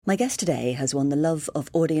My guest today has won the love of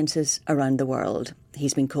audiences around the world.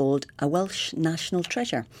 He's been called a Welsh national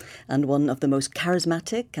treasure and one of the most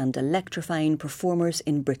charismatic and electrifying performers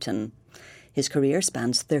in Britain. His career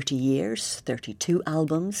spans 30 years, 32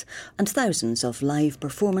 albums, and thousands of live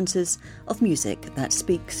performances of music that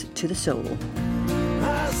speaks to the soul.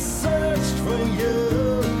 I searched for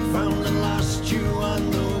you, found and lost you on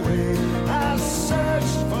the way. I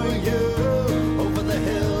searched for you over the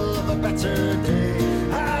hill of a better day.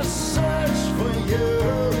 I searched for you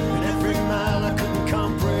in every mile I couldn't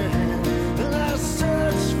comprehend. And I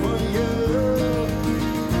searched for you,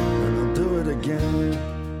 and I'll do it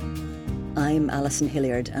again. I'm Alison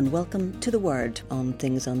Hilliard, and welcome to The Word on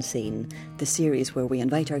Things Unseen, the series where we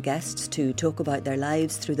invite our guests to talk about their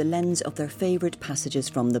lives through the lens of their favourite passages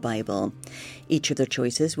from the Bible. Each of their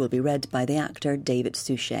choices will be read by the actor David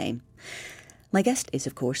Suchet. My guest is,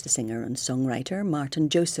 of course, the singer and songwriter Martin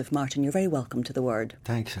Joseph. Martin, you're very welcome to The Word.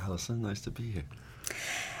 Thanks, Alison. Nice to be here.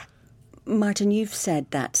 Martin, you've said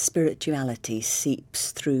that spirituality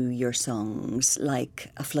seeps through your songs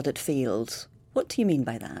like a flooded field. What do you mean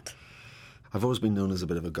by that? I've always been known as a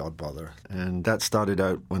bit of a God bother, and that started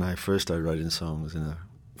out when I first started writing songs in a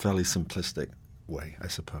fairly simplistic way, I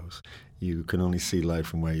suppose. You can only see life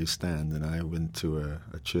from where you stand, and I went to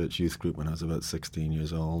a church youth group when I was about 16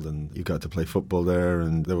 years old, and you got to play football there,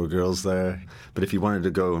 and there were girls there. But if you wanted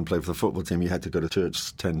to go and play for the football team, you had to go to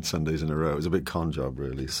church 10 Sundays in a row. It was a big con job,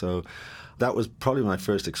 really. So that was probably my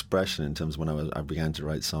first expression in terms of when I began to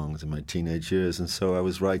write songs in my teenage years. And so I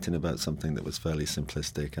was writing about something that was fairly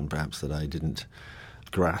simplistic and perhaps that I didn't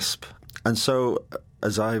grasp. And so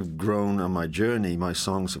as I've grown on my journey, my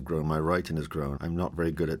songs have grown, my writing has grown. I'm not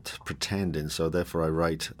very good at pretending, so therefore I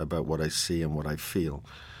write about what I see and what I feel.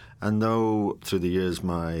 And though through the years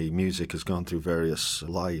my music has gone through various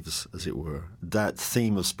lives, as it were, that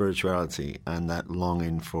theme of spirituality and that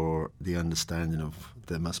longing for the understanding of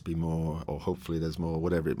there must be more, or hopefully there's more,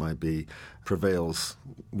 whatever it might be, prevails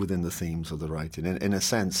within the themes of the writing. In a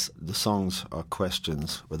sense, the songs are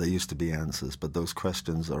questions where there used to be answers, but those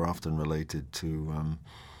questions are often related to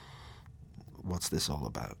what's this all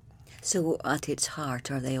about? So at its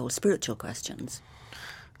heart, are they all spiritual questions?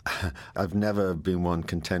 I've never been one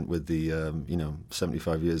content with the,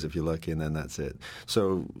 75 years if you're lucky, and then that's it.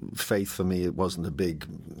 So faith for me, it wasn't a big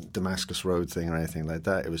Damascus Road thing or anything like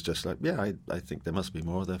that. It was just like, yeah, I think there must be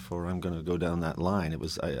more, therefore I'm going to go down that line. It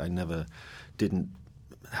was, I never didn't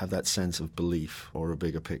have that sense of belief or a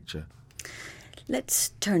bigger picture. Let's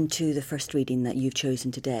turn to the first reading that you've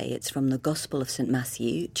chosen today. It's from the Gospel of St.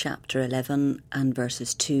 Matthew, chapter 11 and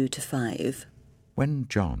verses 2 to 5. When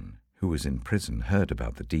John, who was in prison, heard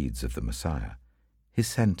about the deeds of the Messiah, he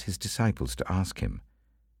sent his disciples to ask him,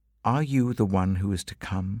 "Are you the one who is to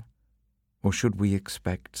come, or should we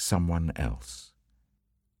expect someone else?"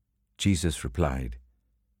 Jesus replied,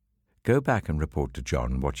 "Go back and report to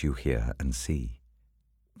John what you hear and see.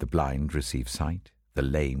 The blind receive sight, the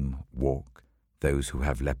lame walk, those who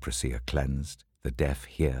have leprosy are cleansed, the deaf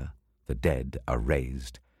hear, the dead are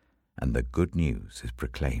raised, and the good news is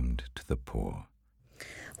proclaimed to the poor."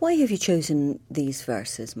 Why have you chosen these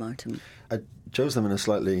verses, Martin? I chose them in a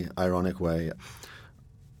slightly ironic way.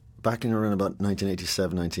 Back in around about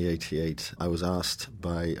 1987, 1988, I was asked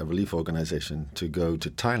by a relief organisation to go to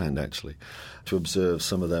Thailand, actually, to observe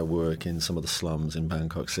some of their work in some of the slums in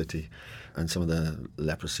Bangkok City and some of the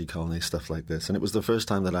leprosy colonies, stuff like this. And it was the first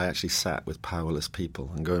time that I actually sat with powerless people.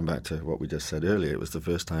 And going back to what we just said earlier, it was the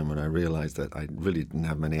first time when I realised that I really didn't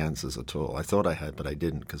have many answers at all. I thought I had, but I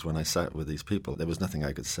didn't, because when I sat with these people, there was nothing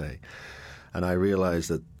I could say. And I realised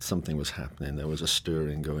that something was happening. There was a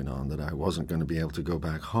stirring going on, that I wasn't going to be able to go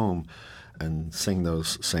back home and sing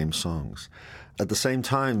those same songs. At the same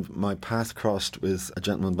time, my path crossed with a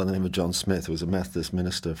gentleman by the name of John Smith, who was a Methodist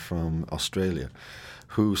minister from Australia,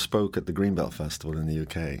 who spoke at the Greenbelt Festival in the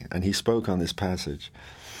UK. And he spoke on this passage.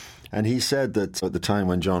 And he said that at the time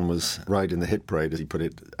when John was riding the hit parade, as he put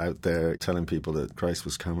it out there, telling people that Christ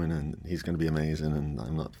was coming and he's going to be amazing and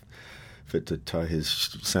I'm not fit to tie his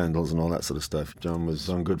sandals and all that sort of stuff. John was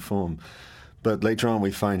on good form. But later on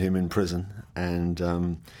we find him in prison, and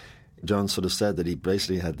John sort of said that he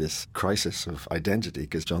basically had this crisis of identity,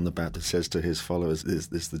 because John the Baptist says to his followers, is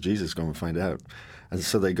this the Jesus? Go and find out. And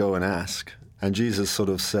so they go and ask. And Jesus sort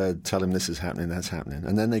of said, tell him this is happening, that's happening.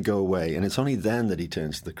 And then they go away. And it's only then that he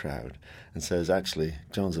turns to the crowd and says, actually,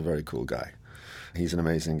 John's a very cool guy. He's an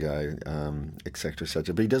amazing guy, et cetera, et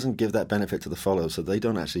cetera. But he doesn't give that benefit to the followers, so they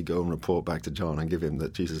don't actually go and report back to John and give him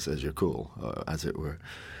that Jesus says you're cool, as it were.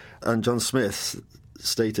 And John Smith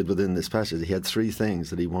stated within this passage he had three things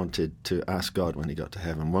that he wanted to ask God when he got to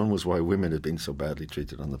heaven. One was why women had been so badly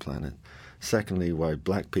treated on the planet. Secondly, why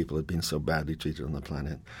black people had been so badly treated on the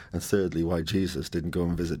planet. And thirdly, why Jesus didn't go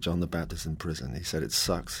and visit John the Baptist in prison. He said, it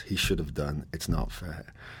sucks, he should have done, it's not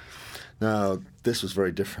fair. Now, this was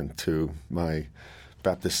very different to my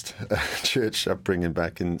Baptist church upbringing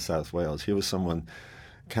back in South Wales. Here was someone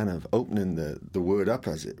kind of opening the word up,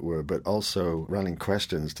 as it were, but also running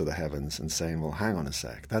questions to the heavens and saying, well, hang on a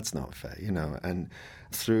sec, that's not fair, you know. And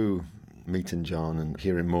through meeting John and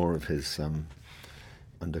hearing more of his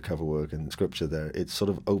undercover work in Scripture there, it sort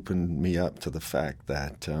of opened me up to the fact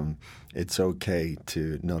that it's okay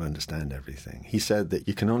to not understand everything. He said that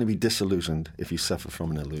you can only be disillusioned if you suffer from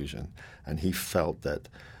an illusion, and he felt that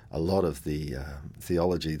a lot of the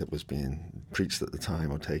theology that was being preached at the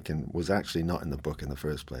time or taken was actually not in the book in the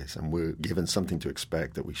first place, and we're given something to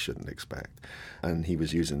expect that we shouldn't expect. And he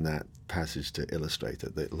was using that passage to illustrate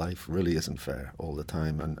it, that life really isn't fair all the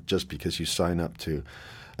time, and just because you sign up to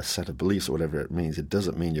a set of beliefs or whatever it means, it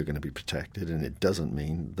doesn't mean you're going to be protected, and it doesn't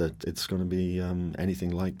mean that it's going to be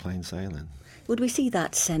anything like plain sailing. Would we see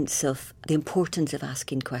that sense of the importance of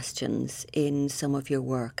asking questions in some of your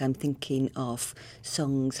work? I'm thinking of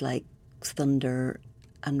songs like Thunder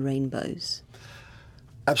and Rainbows.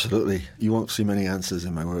 Absolutely. You won't see many answers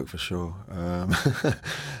in my work for sure.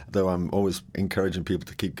 Though I'm always encouraging people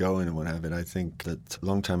to keep going and what have it. I think that a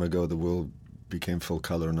long time ago the world became full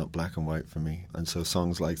colour and not black and white for me. And so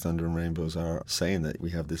songs like Thunder and Rainbows are saying that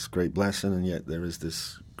we have this great blessing, and yet there is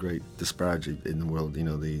this great disparity in the world, you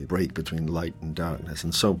know, the break between light and darkness.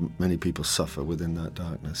 And so many people suffer within that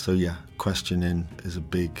darkness. So yeah, questioning is a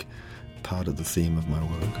big part of the theme of my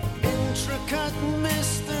work. Intricate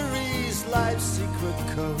mysteries, life's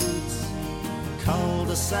secret codes,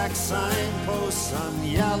 cul-de-sac signposts on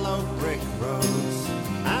yellow brick roads,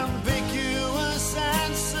 ambiguous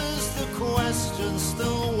answers, the questions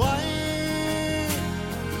still wide,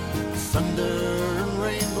 thunder and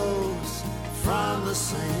rainbows from the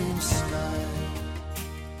same sky.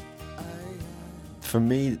 For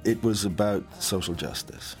me, it was about social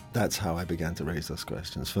justice. That's how I began to raise those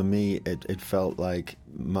questions. For me, it felt like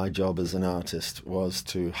my job as an artist was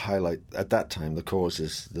to highlight, at that time, the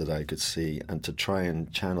causes that I could see, and to try and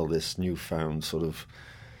channel this newfound sort of,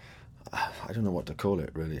 I don't know what to call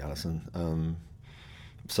it really, Alison.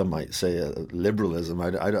 Some might say liberalism,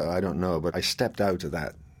 I don't know, but I stepped out of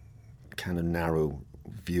that kind of narrow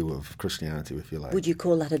view of Christianity, if you like. Would you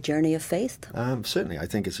call that a journey of faith? Certainly, I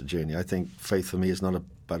think it's a journey. I think faith for me is not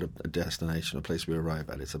about a destination, a place we arrive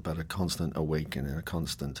at. It's about a constant awakening, a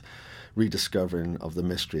constant rediscovering of the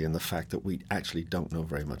mystery and the fact that we actually don't know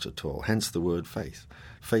very much at all. Hence the word faith.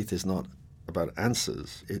 Faith is not about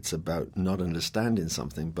answers. It's about not understanding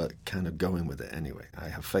something, but kind of going with it anyway. I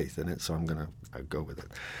have faith in it, so I'm going to go with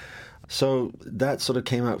it. So that sort of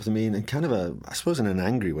came out for me in kind of I suppose in an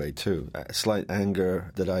angry way too, a slight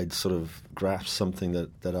anger that I'd sort of grasped something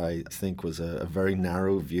that I think was a very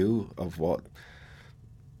narrow view of what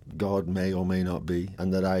God may or may not be,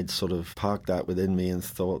 and that I'd sort of parked that within me and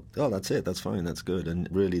thought, oh, that's it, that's fine, that's good. And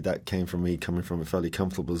really that came from me coming from a fairly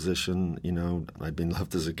comfortable position. You know, I'd been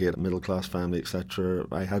loved as a kid, middle-class family, etc.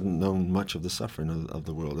 I hadn't known much of the suffering of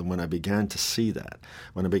the world. And when I began to see that,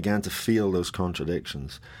 when I began to feel those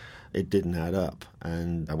contradictions, it didn't add up.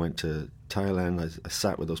 And I went to Thailand, I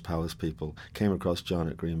sat with those palace people, came across John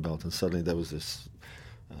at Greenbelt, and suddenly there was this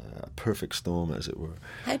perfect storm, as it were.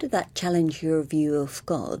 How did that challenge your view of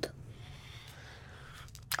God?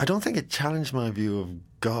 I don't think it challenged my view of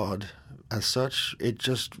God as such. It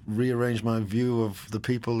just rearranged my view of the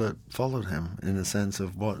people that followed him, in the sense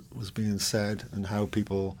of what was being said and how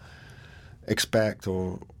people expect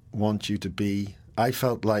or want you to be. I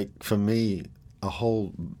felt like, for me, a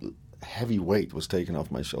whole heavy weight was taken off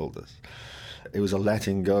my shoulders. It was a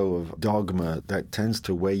letting go of dogma that tends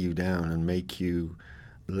to weigh you down and make you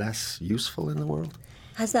less useful in the world.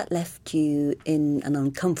 Has that left you in an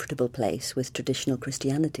uncomfortable place with traditional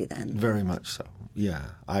Christianity then? Very much so, yeah.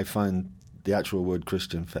 I find the actual word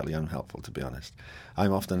Christian fairly unhelpful, to be honest.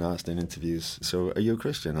 I'm often asked in interviews, so are you a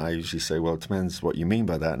Christian? I usually say, well, it depends what you mean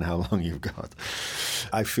by that and how long you've got.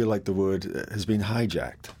 I feel like the word has been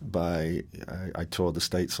hijacked by, I tour the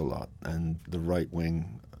States a lot, and the right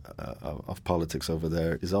wing of politics over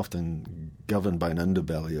there is often governed by an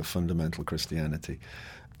underbelly of fundamental Christianity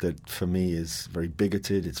that for me is very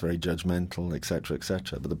bigoted, it's very judgmental, etc.,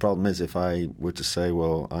 etc. But the problem is, if I were to say,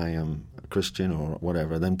 well, I am a Christian or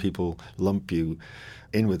whatever, then people lump you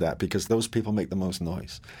in with that because those people make the most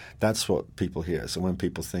noise. That's what people hear. So when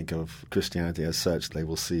people think of Christianity as such, they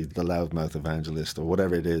will see the loudmouth evangelist or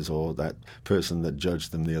whatever it is, or that person that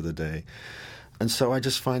judged them the other day. And so I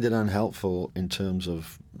just find it unhelpful in terms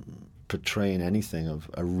of portraying anything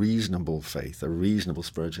of a reasonable faith, a reasonable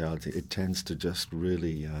spirituality, it tends to just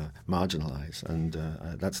really marginalize. And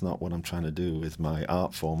that's not what I'm trying to do with my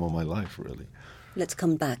art form or my life, really. Let's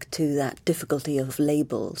come back to that difficulty of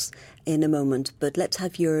labels in a moment, but let's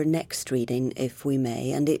have your next reading, if we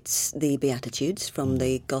may, and it's the Beatitudes from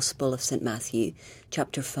the Gospel of St. Matthew,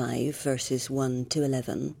 chapter 5, verses 1 to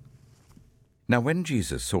 11. Now when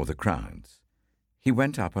Jesus saw the crowds, he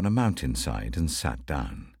went up on a mountainside and sat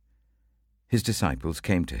down. His disciples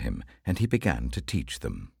came to him, and he began to teach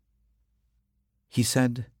them. He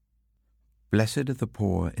said, "Blessed are the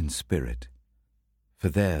poor in spirit, for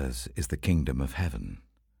theirs is the kingdom of heaven.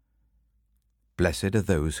 Blessed are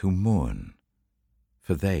those who mourn,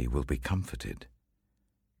 for they will be comforted.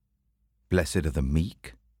 Blessed are the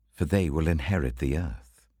meek, for they will inherit the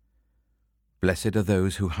earth. Blessed are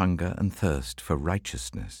those who hunger and thirst for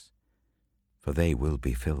righteousness, for they will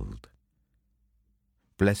be filled.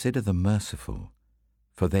 Blessed are the merciful,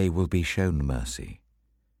 for they will be shown mercy.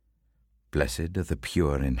 Blessed are the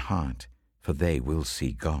pure in heart, for they will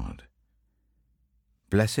see God.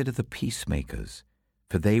 Blessed are the peacemakers,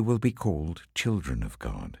 for they will be called children of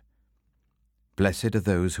God. Blessed are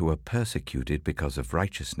those who are persecuted because of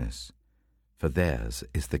righteousness, for theirs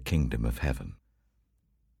is the kingdom of heaven.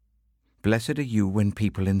 Blessed are you when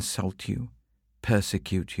people insult you,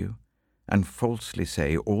 persecute you, and falsely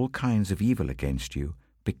say all kinds of evil against you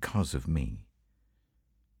because of me.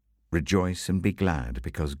 Rejoice and be glad,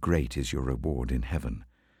 because great is your reward in heaven,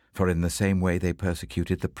 for in the same way they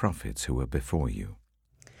persecuted the prophets who were before you."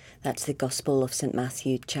 That's the Gospel of St.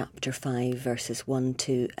 Matthew, chapter 5, verses 1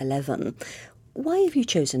 to 11. Why have you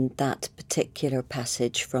chosen that particular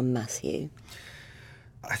passage from Matthew?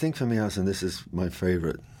 I think for me, Alison, this is my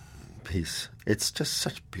favourite piece. It's just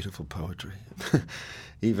such beautiful poetry.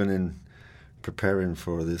 Even in preparing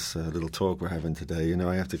for this little talk we're having today,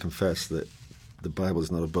 I have to confess that the Bible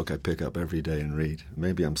is not a book I pick up every day and read.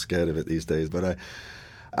 Maybe I'm scared of it these days, but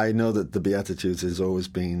I know that the Beatitudes has always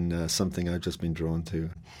been something I've just been drawn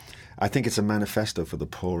to. I think it's a manifesto for the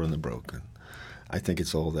poor and the broken. I think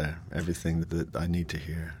it's all there, everything that I need to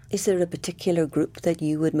hear. Is there a particular group that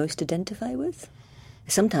you would most identify with?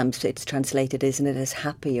 Sometimes it's translated, isn't it, as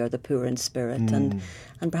happy or the poor in spirit,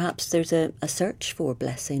 and perhaps there's a search for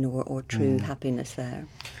blessing or true happiness there.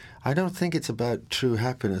 I don't think it's about true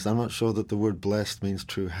happiness. I'm not sure that the word blessed means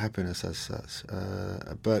true happiness as such,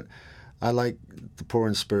 but I like the poor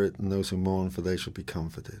in spirit and those who mourn, for they shall be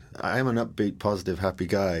comforted. I am an upbeat, positive, happy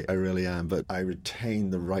guy. I really am, but I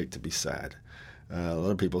retain the right to be sad. A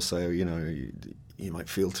lot of people say, you might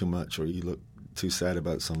feel too much or you look too sad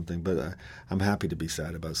about something, but I'm happy to be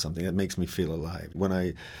sad about something. It makes me feel alive.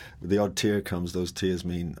 When the odd tear comes, those tears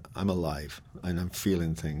mean I'm alive and I'm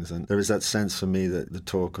feeling things. And there is that sense for me that the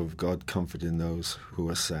talk of God comforting those who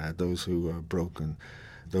are sad, those who are broken,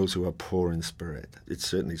 those who are poor in spirit. It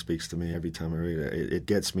certainly speaks to me every time I read it. It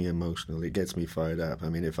gets me emotional. It gets me fired up. I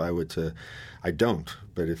mean, if I were to, I don't,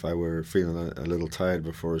 but if I were feeling a little tired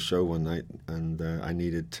before a show one night and I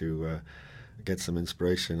needed to get some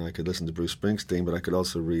inspiration, I could listen to Bruce Springsteen, but I could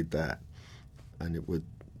also read that, and it would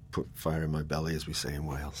put fire in my belly, as we say in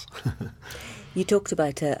Wales. You talked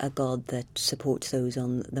about a God that supports those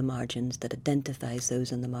on the margins, that identifies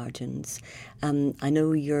those on the margins. I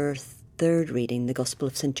know your third reading, the Gospel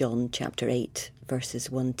of St. John, chapter 8,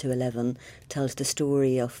 verses 1 to 11, tells the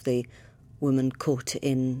story of the woman caught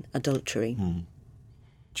in adultery.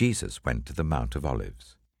 Jesus went to the Mount of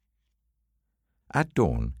Olives. At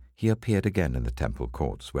dawn, he appeared again in the temple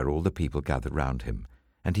courts, where all the people gathered round him,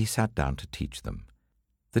 and he sat down to teach them.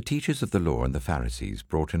 The teachers of the law and the Pharisees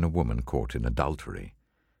brought in a woman caught in adultery.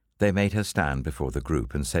 They made her stand before the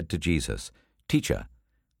group and said to Jesus, "Teacher,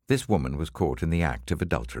 this woman was caught in the act of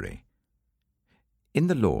adultery. In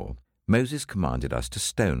the law, Moses commanded us to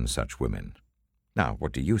stone such women. Now,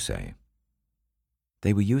 what do you say?"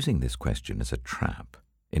 They were using this question as a trap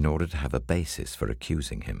in order to have a basis for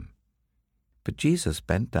accusing him. But Jesus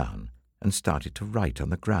bent down and started to write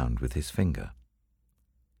on the ground with his finger.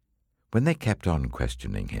 When they kept on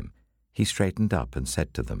questioning him, he straightened up and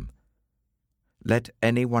said to them, "Let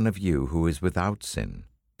any one of you who is without sin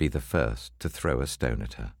be the first to throw a stone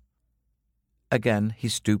at her." Again he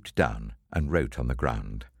stooped down and wrote on the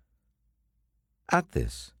ground. At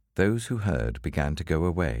this, those who heard began to go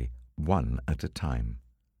away, one at a time,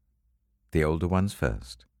 the older ones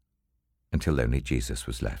first, until only Jesus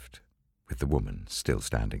was left, with the woman still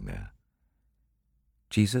standing there.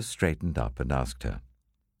 Jesus straightened up and asked her,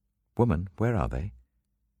 "Woman, where are they?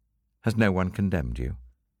 Has no one condemned you?"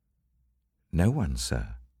 "No one,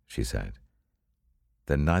 sir," she said.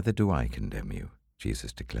 "Then neither do I condemn you,"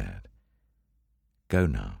 Jesus declared. "Go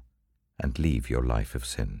now, and leave your life of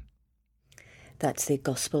sin. That's the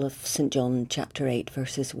Gospel of St. John, chapter 8,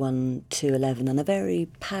 verses 1 to 11, and a very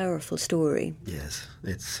powerful story. Yes,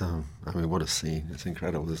 it's, what a scene. It's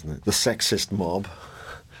incredible, isn't it? The sexist mob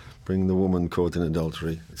bring the woman caught in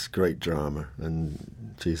adultery. It's great drama,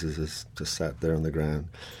 and Jesus is just sat there on the ground.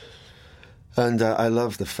 And I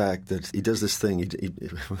love the fact that he does this thing. He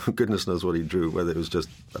goodness knows what he drew, whether it was just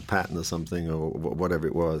a pattern or something or whatever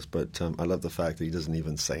it was. But I love the fact that he doesn't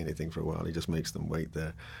even say anything for a while. He just makes them wait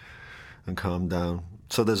there and calm down.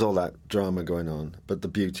 So there's all that drama going on. But the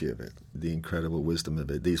beauty of it, the incredible wisdom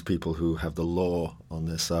of it, these people who have the law on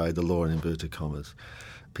their side, the law in inverted commas,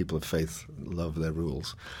 people of faith love their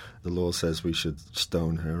rules. The law says we should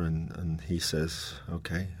stone her, and he says,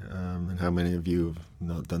 okay, and how many of you have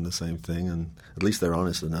not done the same thing? And at least they're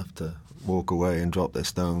honest enough to walk away and drop their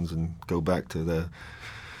stones and go back to their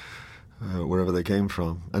wherever they came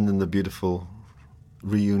from. And then the beautiful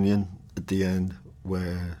reunion at the end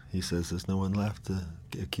where he says there's no one left to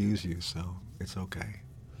accuse you, so it's okay.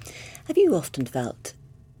 Have you often felt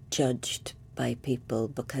judged by people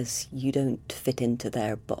because you don't fit into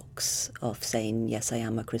their box of saying, yes, I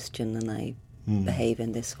am a Christian and I behave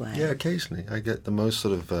in this way? Yeah, occasionally. I get the most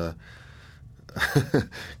sort of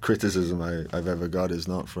criticism I've ever got is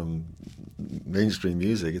not from mainstream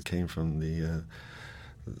music. It came from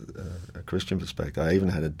a Christian perspective. I even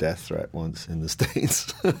had a death threat once in the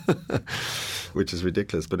States, which is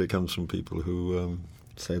ridiculous, but it comes from people who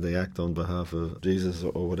say they act on behalf of Jesus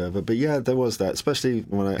or whatever. But yeah, there was that, especially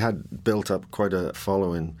when I had built up quite a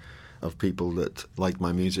following of people that liked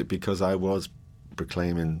my music because I was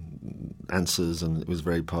proclaiming answers and it was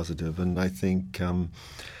very positive. And I think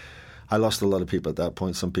I lost a lot of people at that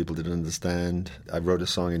point. Some people didn't understand. I wrote a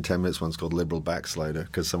song in 10 minutes once called Liberal Backslider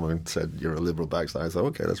because someone said, you're a liberal backslider. I thought,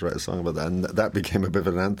 okay, let's write a song about that. And that became a bit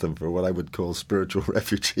of an anthem for what I would call spiritual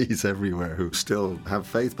refugees everywhere who still have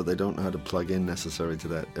faith, but they don't know how to plug in necessarily to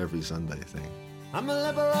that every Sunday thing. I'm a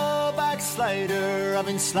liberal backslider. I've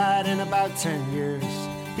been sliding about 10 years.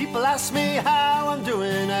 People ask me how I'm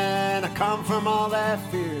doing and I come from all their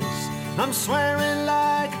fears. I'm swearing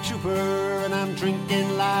like a trooper and I'm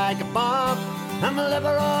drinking like a bomb. I'm a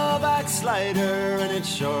liberal backslider and it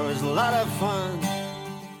sure is a lot of fun.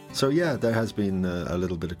 So yeah, there has been a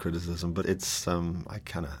little bit of criticism, but it's I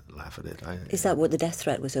kind of laugh at it. Is that what the death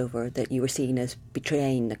threat was over, that you were seen as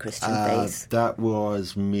betraying the Christian faith? That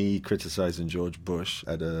was me criticising George Bush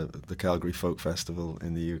at the Calgary Folk Festival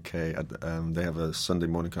in the UK. They have a Sunday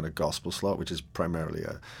morning kind of gospel slot, which is primarily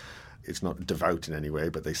it's not devout in any way,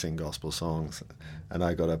 but they sing gospel songs. And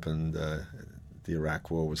I got up and the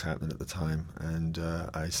Iraq War was happening at the time, and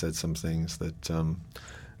I said some things that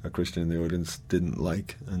a Christian in the audience didn't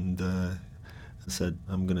like, and said,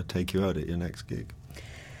 I'm going to take you out at your next gig.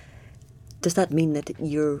 Does that mean that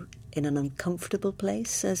you're in an uncomfortable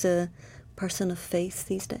place as a person of faith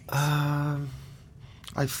these days? I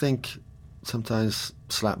think sometimes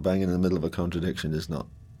slap bang in the middle of a contradiction is not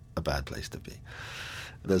a bad place to be.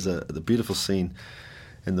 There's the beautiful scene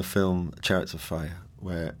in the film Chariots of Fire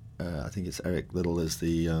where I think it's Eric Liddell is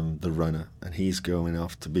the runner, and he's going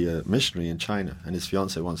off to be a missionary in China, and his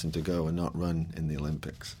fiancée wants him to go and not run in the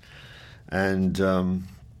Olympics. And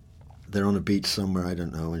they're on a beach somewhere, I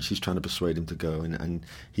don't know, and she's trying to persuade him to go, and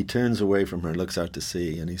he turns away from her, looks out to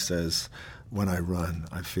sea, and he says, when I run,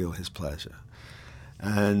 I feel his pleasure.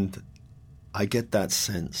 And I get that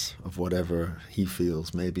sense of whatever he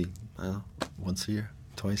feels, maybe once a year,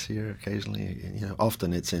 twice a year, occasionally.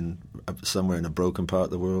 Often it's in somewhere in a broken part of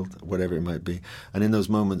the world, whatever it might be. And in those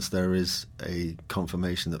moments, there is a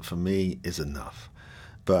confirmation that for me is enough.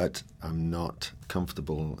 But I'm not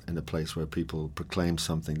comfortable in a place where people proclaim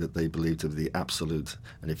something that they believe to be the absolute.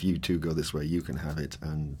 And if you too go this way, you can have it,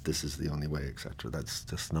 and this is the only way, etc. That's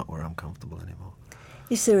just not where I'm comfortable anymore.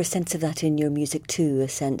 Is there a sense of that in your music too, a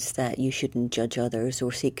sense that you shouldn't judge others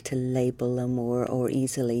or seek to label them or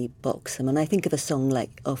easily box them? And I think of a song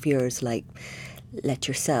of yours like Let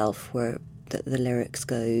Yourself, where the lyrics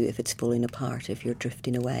go, if it's falling apart, if you're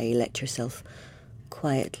drifting away, let yourself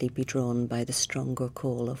quietly be drawn by the stronger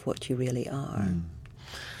call of what you really are.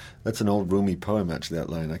 That's an old Rumi poem, actually,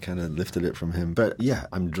 that line. I kind of lifted it from him. But yeah,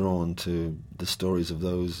 I'm drawn to the stories of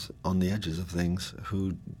those on the edges of things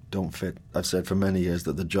who don't fit. I've said for many years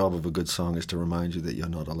that the job of a good song is to remind you that you're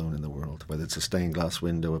not alone in the world, whether it's a stained glass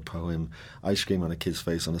window, a poem, ice cream on a kid's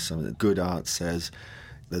face on a summer. Good art says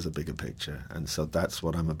there's a bigger picture. And so that's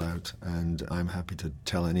what I'm about. And I'm happy to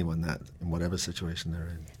tell anyone that in whatever situation they're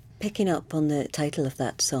in. Picking up on the title of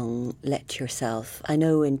that song, Let Yourself, I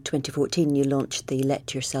know in 2014 you launched the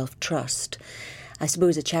Let Yourself Trust, I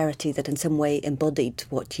suppose, a charity that in some way embodied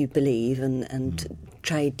what you believe and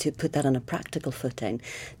tried to put that on a practical footing.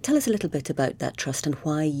 Tell us a little bit about that trust and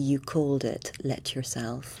why you called it Let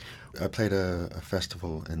Yourself. I played a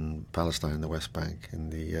festival in Palestine, the West Bank,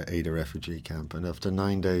 in the Ada refugee camp, and after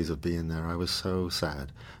 9 days of being there, I was so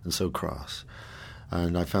sad and so cross.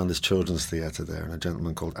 And I found this children's theatre there, and a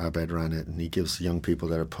gentleman called Abed ran it, and he gives young people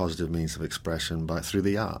there a positive means of expression through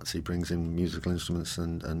the arts. He brings in musical instruments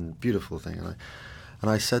and beautiful thing. And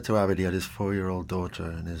I said to Abed, he had his 4-year-old daughter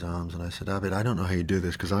in his arms, and I said, Abed, I don't know how you do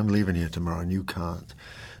this, because I'm leaving here tomorrow and you can't.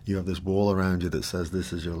 You have this wall around you that says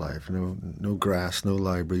this is your life. No grass, no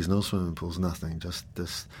libraries, no swimming pools, nothing. Just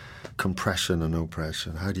this compression and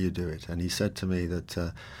oppression. How do you do it? And he said to me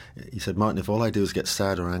that, he said, Martin, if all I do is get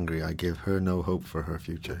sad or angry, I give her no hope for her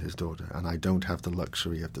future, his daughter, and I don't have the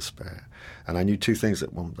luxury of despair. And I knew two things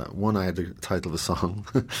at one. One, I had the title of a song,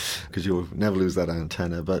 because you'll never lose that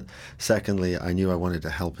antenna. But secondly, I knew I wanted to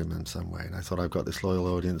help him in some way. And I thought, I've got this loyal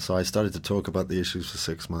audience. So I started to talk about the issues for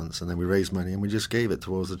 6 months, and then we raised money, and we just gave it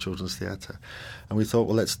towards the children's theatre. And we thought,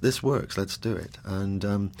 well, this works, let's do it.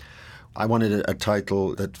 And I wanted a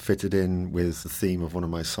title that fitted in with the theme of one of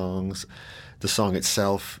my songs. The song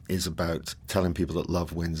itself is about telling people that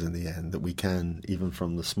love wins in the end, that we can, even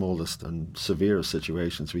from the smallest and severest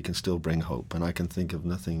situations, we can still bring hope. And I can think of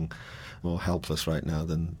nothing more helpless right now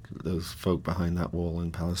than those folk behind that wall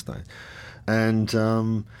in Palestine.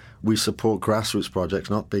 And we support grassroots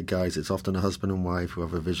projects, not big guys. It's often a husband and wife who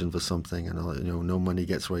have a vision for something, and no money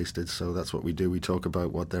gets wasted. So that's what we do. We talk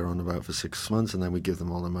about what they're on about for 6 months, and then we give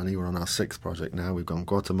them all the money. We're on our 6th project now. We've gone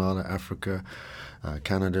Guatemala, Africa,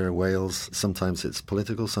 Canada, Wales. Sometimes it's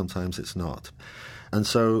political, sometimes it's not. And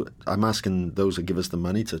so I'm asking those who give us the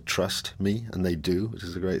money to trust me, and they do, which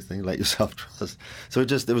is a great thing. Let yourself trust. So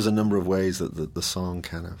there was a number of ways that the song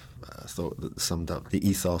kind of thought that summed up the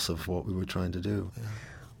ethos of what we were trying to do. Yeah.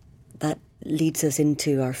 That leads us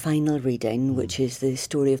into our final reading, which is the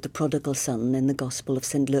story of the prodigal son in the Gospel of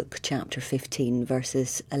St. Luke, chapter 15,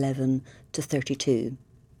 verses 11 to 32.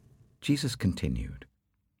 Jesus continued,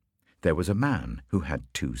 "There was a man who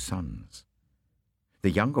had 2 sons. The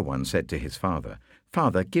younger one said to his father,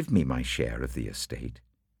 'Father, give me my share of the estate.'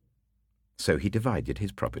 So he divided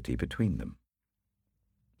his property between them.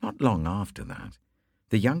 Not long after that,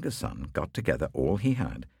 the younger son got together all he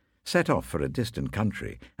had, set off for a distant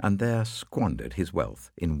country, and there squandered his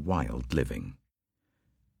wealth in wild living.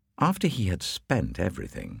 After he had spent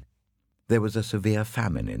everything, there was a severe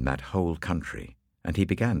famine in that whole country, and he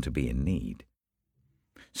began to be in need.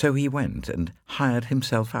 So he went and hired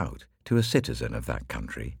himself out to a citizen of that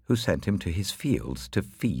country, who sent him to his fields to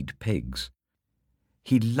feed pigs.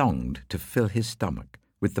 He longed to fill his stomach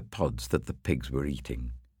with the pods that the pigs were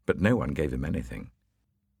eating, but no one gave him anything.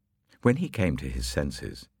 When he came to his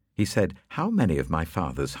senses, he said, 'How many of my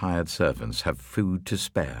father's hired servants have food to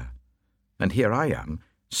spare? And here I am,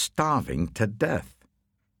 starving to death.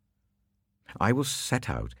 I will set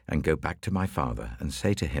out and go back to my father and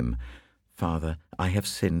say to him, Father, I have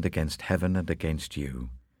sinned against heaven and against you.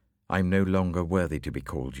 I am no longer worthy to be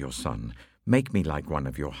called your son. Make me like one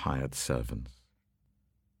of your hired servants.'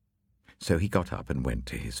 So he got up and went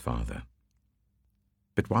to his father.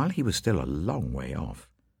 But while he was still a long way off,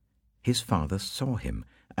 his father saw him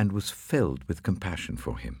and was filled with compassion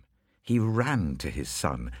for him. He ran to his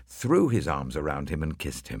son, threw his arms around him and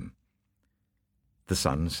kissed him. The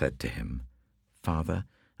son said to him, 'Father,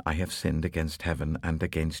 I have sinned against heaven and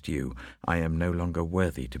against you. I am no longer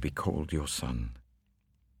worthy to be called your son.'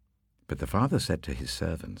 But the father said to his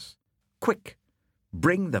servants, 'Quick,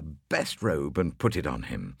 bring the best robe and put it on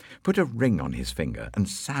him. Put a ring on his finger and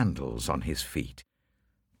sandals on his feet.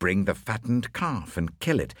 Bring the fattened calf and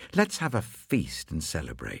kill it. Let's have a feast and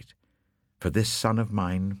celebrate. For this son of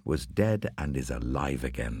mine was dead and is alive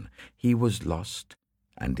again. He was lost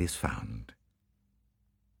and is found.'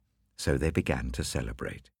 So they began to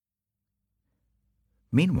celebrate.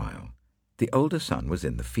 Meanwhile, the older son was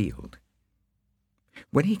in the field.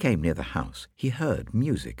 When he came near the house, he heard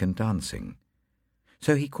music and dancing.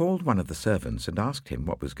 So he called one of the servants and asked him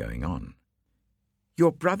what was going on.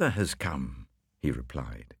 'Your brother has come,' he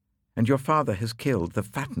replied, 'and your father has killed the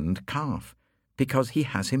fattened calf, because he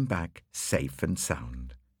has him back safe and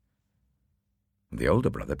sound.' The older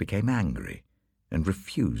brother became angry and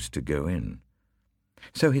refused to go in.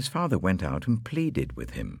 So his father went out and pleaded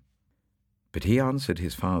with him. But he answered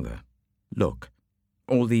his father, 'Look,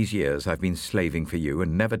 all these years I've been slaving for you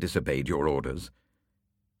and never disobeyed your orders.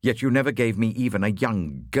 Yet you never gave me even a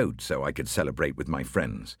young goat so I could celebrate with my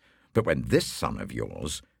friends. But when this son of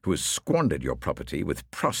yours, who has squandered your property with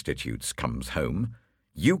prostitutes, comes home,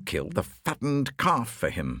 you kill the fattened calf for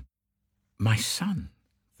him. "My son,"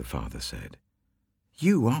 the father said,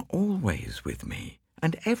 "you are always with me,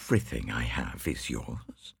 and everything I have is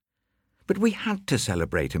yours. But we had to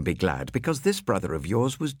celebrate and be glad because this brother of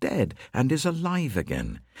yours was dead and is alive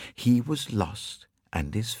again. He was lost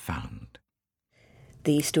and is found."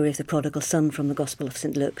 The story of the prodigal son from the Gospel of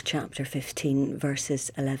St. Luke, chapter 15, verses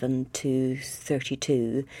 11 to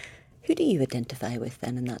 32. Who do you identify with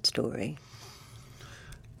then in that story?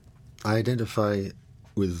 I identify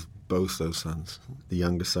with both those sons. The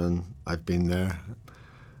younger son, I've been there.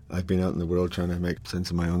 I've been out in the world trying to make sense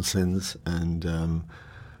of my own sins and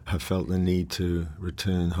have felt the need to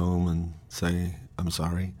return home and say, I'm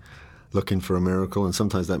sorry, looking for a miracle. And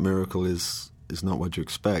sometimes that miracle is not what you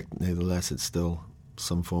expect. Nevertheless, it's still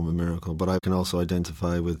some form of miracle. But I can also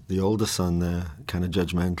identify with the older son there, kind of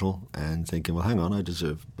judgmental and thinking, well, hang on, I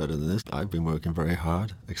deserve better than this. I've been working very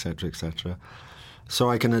hard, etc., etc. So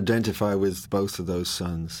I can identify with both of those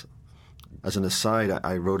sons. As an aside,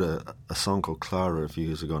 I wrote a song called Clara a few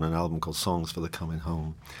years ago on an album called Songs for the Coming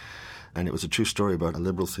Home. And it was a true story about a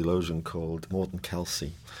liberal theologian called Morton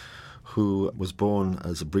Kelsey, who was born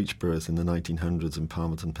as a breech birth in the 1900s in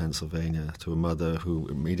Palmerton, Pennsylvania, to a mother who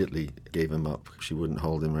immediately gave him up. She wouldn't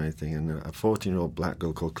hold him or anything. And a 14-year-old black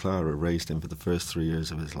girl called Clara raised him for the first 3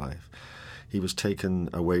 years of his life. He was taken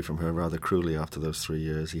away from her rather cruelly after those 3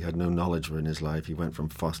 years. He had no knowledge of her in his life. He went from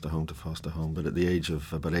foster home to foster home, but at the age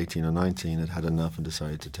of about 18 or 19 had had enough and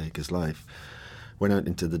decided to take his life. Went out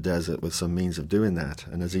into the desert with some means of doing that,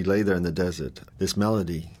 and as he lay there in the desert, this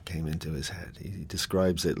melody came into his head. He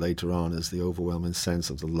describes it later on as the overwhelming sense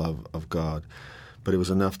of the love of God. But it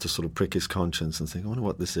was enough to sort of prick his conscience and think, I wonder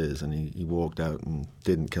what this is. And he walked out and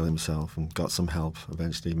didn't kill himself and got some help.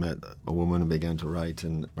 Eventually met a woman and began to write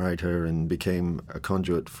and married her and became a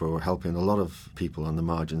conduit for helping a lot of people on the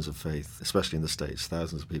margins of faith, especially in the States,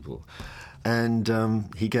 thousands of people. And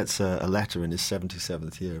he gets a letter in his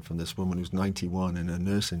 77th year from this woman who's 91 in a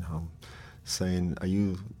nursing home saying, are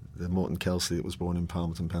you the Morton Kelsey that was born in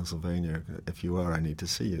Palmerton, Pennsylvania? If you are, I need to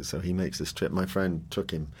see you. So he makes this trip. My friend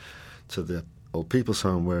took him to the old people's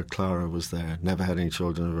home where Clara was there, never had any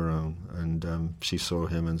children of her own, and she saw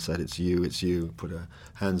him and said, it's you, put her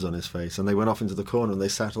hands on his face, and they went off into the corner and they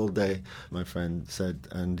sat all day, my friend said,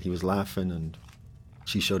 and he was laughing, and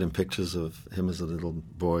she showed him pictures of him as a little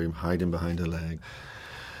boy hiding behind her leg,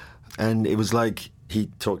 and it was like, he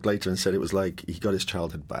talked later and said it was like he got his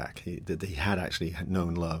childhood back. That he had actually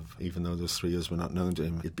known love, even though those 3 years were not known to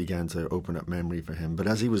him. It began to open up memory for him. But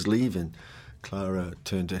as he was leaving, Clara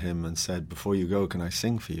turned to him and said, before you go, can I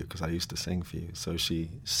sing for you? Because I used to sing for you. So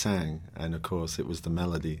she sang, and of course it was the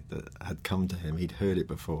melody that had come to him. He'd heard it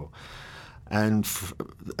before. And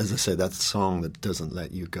as I say, that song that doesn't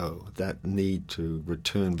let you go, that need to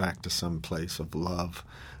return back to some place of love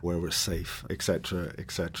where we're safe, etc.,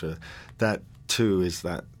 etc., that too is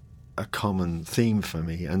that a common theme for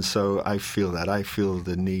me. And so I feel that. I feel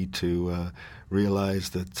the need to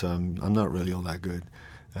realize that I'm not really all that good.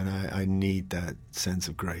 And I need that sense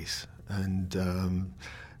of grace, and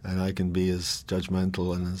I can be as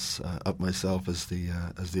judgmental and as up myself as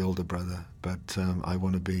the older brother, but I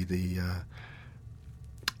want to be the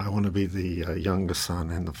younger son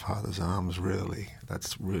in the father's arms. Really,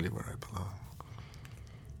 that's really where I belong.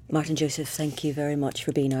 Martin Joseph, thank you very much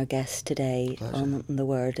for being our guest today on The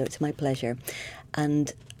Word. It's my pleasure,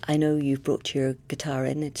 and I know you've brought your guitar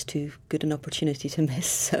in. It's too good an opportunity to miss.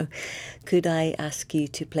 So could I ask you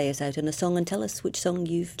to play us out in a song and tell us which song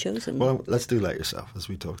you've chosen? Well, let's do Let Yourself, as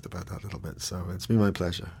we talked about that a little bit. So it's been my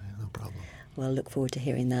pleasure. No problem. Well, look forward to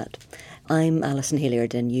hearing that. I'm Alison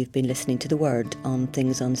Hilliard, and you've been listening to The Word on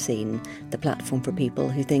Things Unseen, the platform for people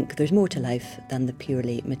who think there's more to life than the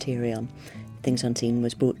purely material. Things Unseen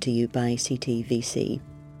was brought to you by CTVC. I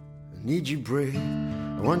need you brave,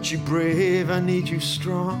 I want you brave, I need you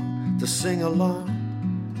strong to sing along.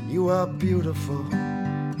 You are beautiful,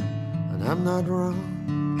 and I'm not wrong.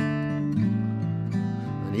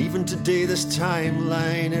 And even today, this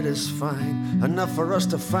timeline, it is fine, enough for us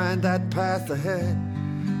to find that path ahead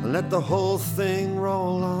and let the whole thing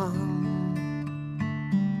roll on.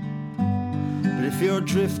 But if you're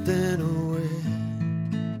drifting away,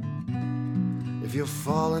 if you're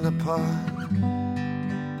falling apart,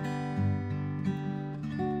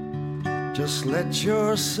 just let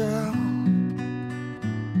yourself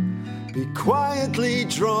be quietly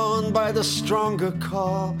drawn by the stronger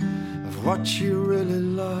call of what you really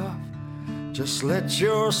love. Just let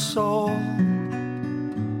your soul,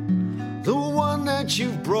 the one that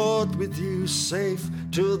you've brought with you safe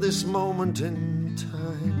to this moment in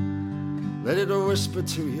time, let it whisper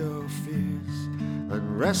to your fears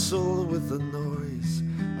and wrestle with the noise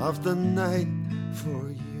of the night for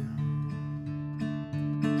you.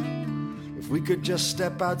 we could just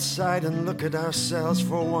step outside and look at ourselves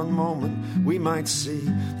for one moment, we might see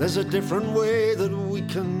there's a different way that we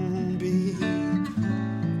can be.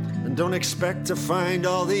 And don't expect to find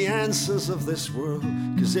all the answers of this world,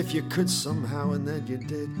 'cause if you could somehow and then you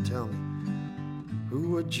did, tell me, who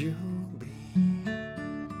would you be?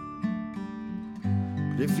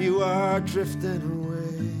 But if you are drifting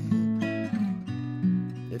away,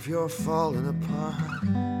 if you're falling apart,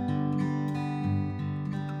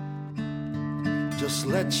 just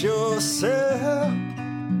let yourself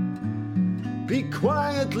be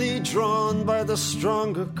quietly drawn by the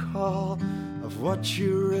stronger call of what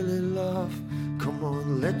you really love. Come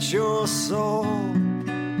on, let your soul,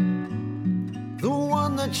 the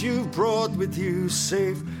one that you've brought with you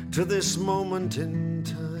safe to this moment in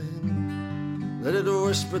time, let it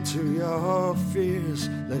whisper to your fears,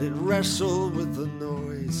 let it wrestle with the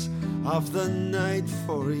noise of the night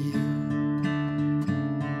for you.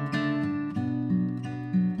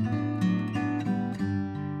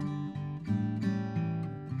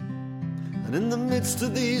 And in the midst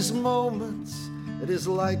of these moments, it is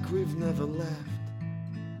like we've never left.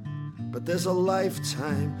 But there's a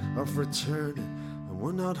lifetime of returning, and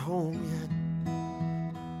we're not home yet.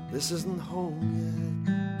 This isn't home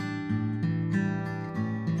yet.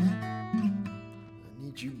 I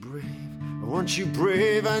need you brave, I want you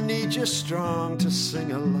brave, I need you strong to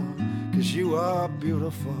sing along, 'cause you are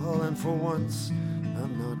beautiful, and for once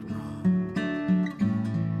I'm not wrong.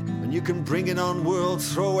 And you can bring it on, world,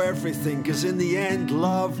 throw everything, 'cause in the end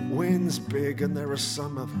love wins big. And there are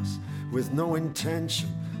some of us with no intention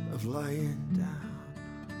of lying down.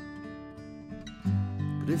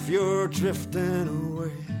 But if you're drifting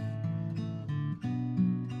away,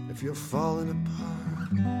 if you're falling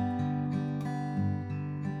apart,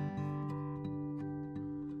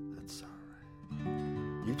 that's all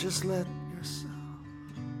right. You just let yourself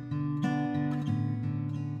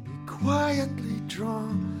be quietly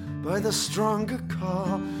drawn by the stronger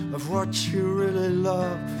call of what you really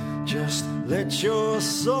love. Just let your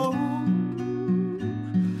soul,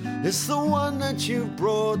 it's the one that you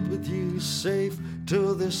brought with you safe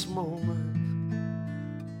to this moment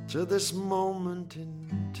in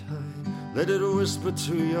time. Let it whisper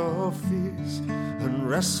to your fears and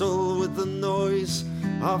wrestle with the noise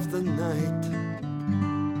of the night.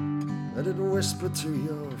 Let it whisper to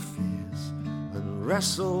your fears and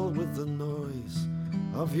wrestle with the noise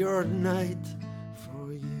of your night.